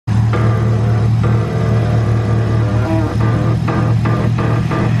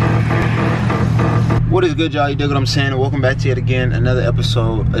What is good, y'all? You dig what I'm saying? Welcome back to yet again another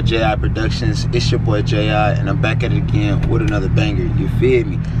episode of JI Productions. It's your boy JI, and I'm back at it again with another banger. You feel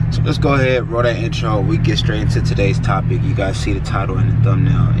me? So let's go ahead, roll that intro. We get straight into today's topic. You guys see the title and the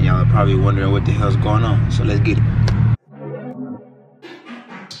thumbnail, and y'all are probably wondering what the hell's going on. So let's get it.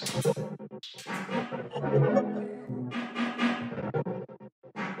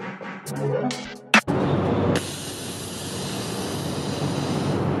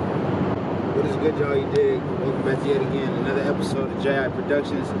 What is good, y'all? You dig? Welcome back to yet again another episode of JI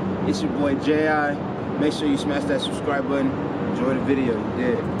Productions. It's your boy JI. Make sure you smash that subscribe button. Enjoy the video. You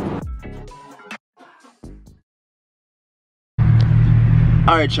dig?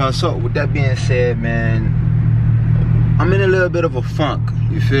 Alright, y'all. So with that being said, man, I'm in a little bit of a funk.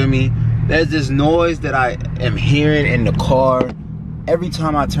 You feel me? There's this noise that I am hearing in the car. Every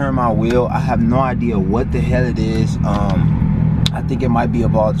time I turn my wheel, I have no idea what the hell it is. I think it might be a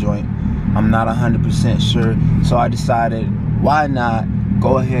ball joint. I'm not 100% sure, so I decided, why not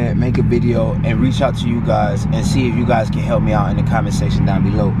go ahead, make a video and reach out to you guys and see if you guys can help me out in the comment section down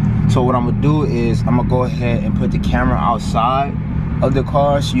below. So what I'm gonna do is I'm gonna go ahead and put the camera outside of the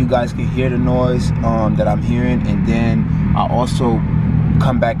car so you guys can hear the noise that I'm hearing, and then I'll also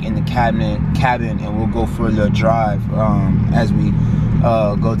come back in the cabin and we'll go for a little drive as we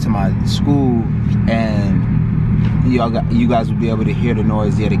go to my school, and you guys will be able to hear the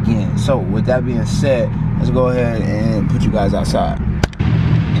noise yet again. So with that being said, let's go ahead and put you guys outside.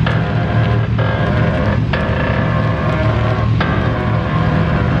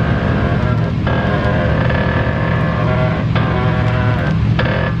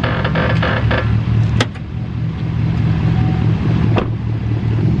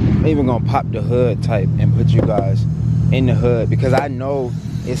 I'm even gonna pop the hood type and put you guys in the hood because I know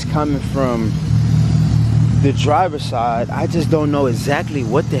it's coming from the driver's side. I just don't know exactly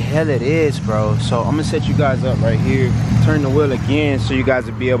what the hell it is, bro. So I'm gonna set you guys up right here, turn the wheel again so you guys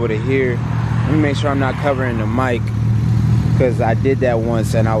will be able to hear. Let me make sure I'm not covering the mic because I did that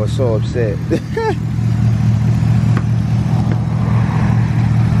once and I was so upset.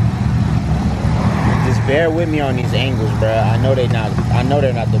 Just bear with me on these angles, bro. I know they're not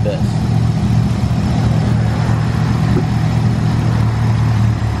the best.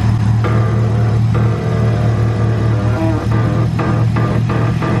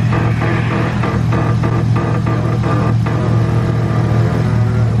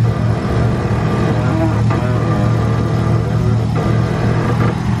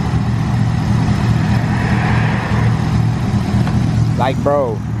 Like,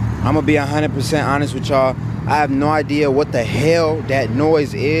 bro, I'm gonna be 100% honest with y'all. I have no idea what the hell that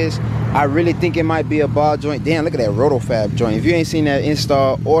noise is. I really think it might be a ball joint. Damn, look at that Rotofab joint. If you ain't seen that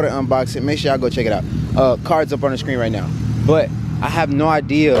install or the unboxing, make sure y'all go check it out. Card's up on the screen right now. But I have no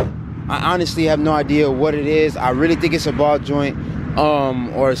idea. I honestly have no idea what it is. I really think it's a ball joint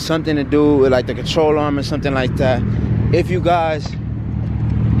or something to do with like the control arm or something like that. If you guys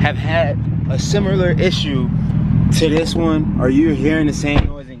have had a similar issue to this one, or you're hearing the same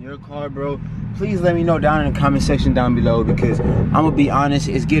noise in your car, bro, please let me know down in the comment section down below, because I'm gonna be honest,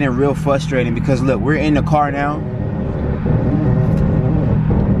 it's getting real frustrating. Because look, we're in the car now,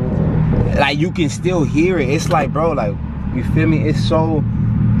 like you can still hear it. It's like, bro, like, you feel me, it's so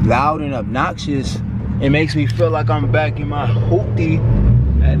loud and obnoxious, it makes me feel like I'm back in my hoopty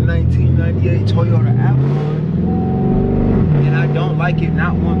at 1998 Toyota Avalon, and I don't like it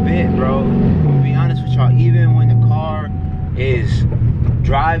not one bit, bro. To be honest with y'all, even when the car is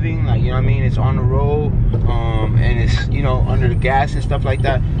driving, like, you know what I mean, it's on the road and it's, you know, under the gas and stuff like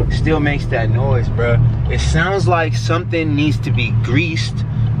that, it still makes that noise, bro. It sounds like something needs to be greased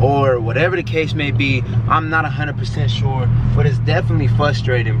or whatever the case may be. I'm not 100% sure, but it's definitely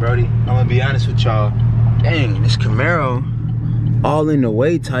frustrating, brody. I'm gonna be honest with y'all. Dang, this Camaro all in the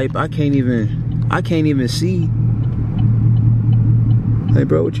way type, I can't even see. Hey,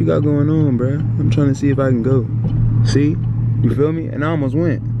 bro, what you got going on, bro? I'm trying to see if I can go. See? You feel me? And I almost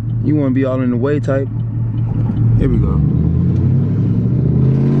went. You want to be all in the way type. Here we go.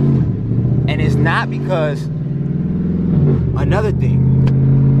 And it's not because, another thing,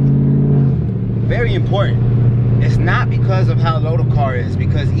 very important, it's not because of how low the car is,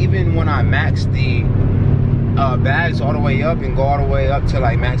 because even when I max the bags all the way up and go all the way up to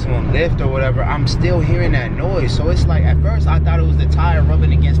like maximum lift or whatever, I'm still hearing that noise. So it's like, at first I thought it was the tire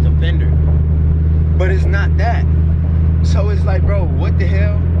rubbing against the fender, but it's not that. So it's like, bro, what the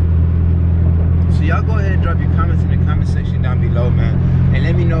hell? So y'all go ahead and drop your comments in the comment section down below, man, and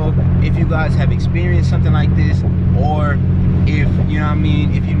let me know if you guys have experienced something like this, or if, you know what I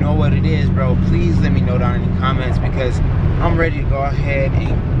mean, if you know what it is, bro. Please let me know down in the comments, because I'm ready to go ahead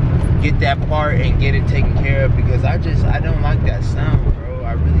and get that part and get it taken care of, because I don't like that sound, bro.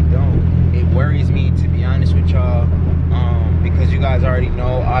 I really don't. It worries me, to be honest with y'all, because you guys already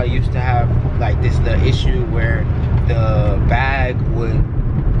know I used to have like the issue where the bag would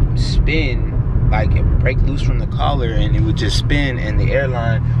spin, like it break loose from the collar and it would just spin, and the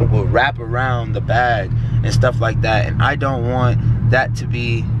airline would wrap around the bag and stuff like that. And I don't want that to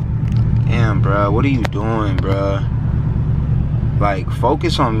be, damn, bro, what are you doing, bro? Like,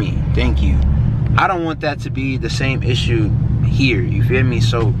 focus on me, thank you. I don't want that to be the same issue here, you feel me?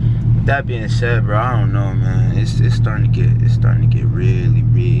 So with that being said, bro, I don't know, man. It's starting to get really,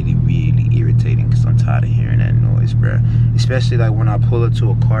 really, really irritating, because I'm tired of hearing that noise, bro. Especially like when I pull up to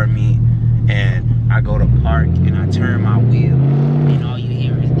a car meet and I go to park and I turn my wheel and all you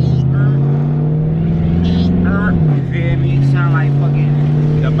hear is you feel me? It sound like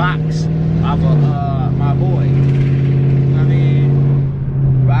fucking the box of my boy. I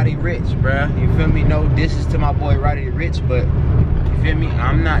mean, Roddy Ricch, bro. You feel me? No disses to my boy Roddy Ricch, but you feel me?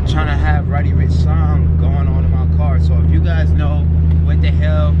 I'm not trying to have Roddy Ricch song going on in my car. So if you guys know what the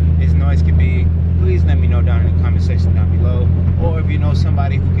hell this noise could be, please let me know down in the comment section down below. Or if you know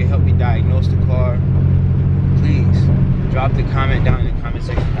somebody who can help me diagnose the car, please drop the comment down in the comment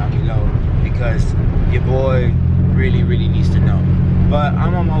section down below, because your boy really, really needs to know. But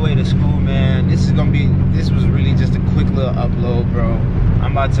I'm on my way to school, man. This was really just a quick little upload, bro.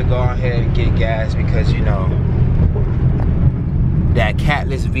 I'm about to go ahead and get gas, because you know, that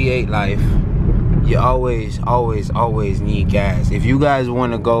catless V8 life, you always need gas. If you guys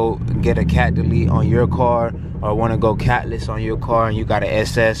want to go get a cat delete on your car, or want to go catless on your car and you got an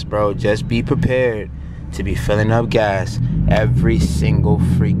SS, bro, just be prepared to be filling up gas every single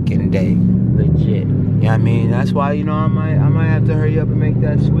freaking day. Legit. You know what I mean? That's why, you know, I might have to hurry up and make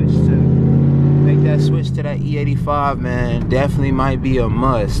that switch to that E85, man. Definitely might be a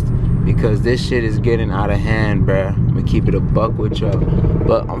must, because this shit is getting out of hand, bruh. I'm gonna keep it a buck with y'all.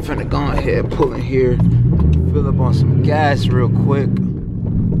 But I'm finna go ahead, pull in here, fill up on some gas real quick,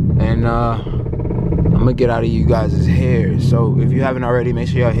 and I'm gonna get out of you guys' hair. So if you haven't already, make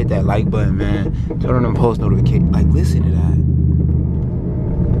sure y'all hit that like button, man. Turn on them post notifications. Like, listen to that.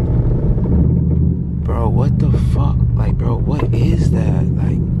 Bro, what the fuck? Like, bro, what is that?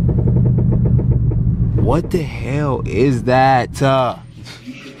 Like, what the hell is that?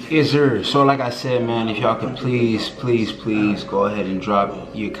 Yes, sir. So like I said, man, if y'all could please go ahead and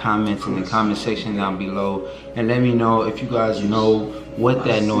drop your comments in the comment section down below, and let me know if you guys know what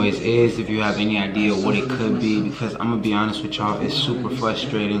that noise is, if you have any idea what it could be, because I'm gonna be honest with y'all, it's super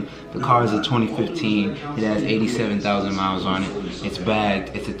frustrating. The car is a 2015, it has 87,000 miles on it, it's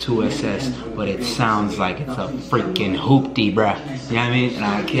bagged, it's a 2SS, but it sounds like it's a freaking hoopty, bruh. You know what I mean? And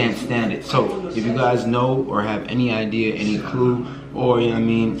I can't stand it. So if you guys know or have any idea, any clue, or, you know what I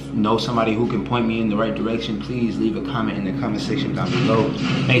mean, know somebody who can point me in the right direction, please leave a comment in the comment section down below.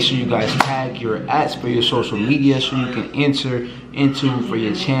 Make sure you guys tag your @ for your social media, so you can enter into for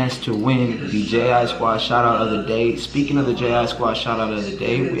your chance to win the JI Squad shout out of the day. Speaking of the JI Squad shout out of the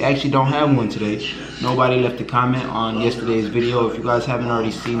day, we actually don't have one today. Nobody left a comment on yesterday's video. If you guys haven't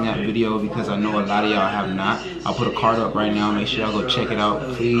already seen that video, because I know a lot of y'all have not, I'll put a card up right now. Make sure y'all go check it out,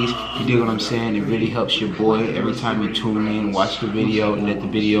 please. You dig what I'm saying? It really helps your boy every time you tune in, watch the video, and let the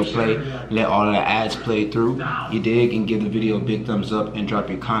video play, let all of the ads play through. You dig? And give the video a big thumbs up and drop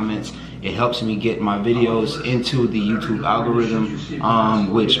your comments. It helps me get my videos into the YouTube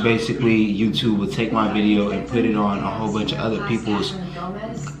algorithm, which basically YouTube will take my video and put it on a whole bunch of other people's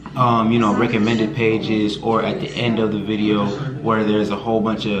you know, recommended pages, or at the end of the video where there's a whole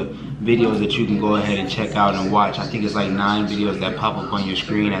bunch of videos that you can go ahead and check out and watch. I think it's like 9 videos that pop up on your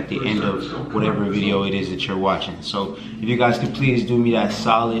screen at the end of whatever video it is that you're watching. So if you guys could please do me that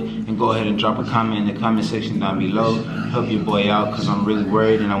solid and go ahead and drop a comment in the comment section down below, help your boy out, because I'm really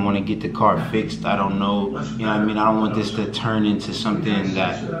worried and I want to get the car fixed. I don't know, you know what I mean? I don't want this to turn into something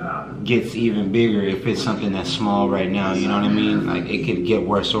that gets even bigger if it's something that's small right now, you know what I mean? Like, it could get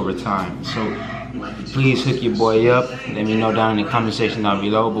worse over time. So please hook your boy up. Let me know down in the comment section down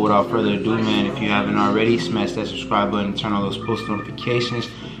below. But without further ado, man, if you haven't already, smash that subscribe button, turn on those post notifications,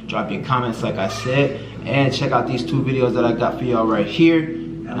 drop your comments like I said, and check out these 2 videos that I got for y'all right here.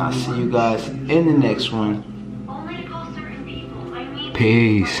 And I'll see you guys in the next one.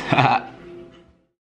 Peace.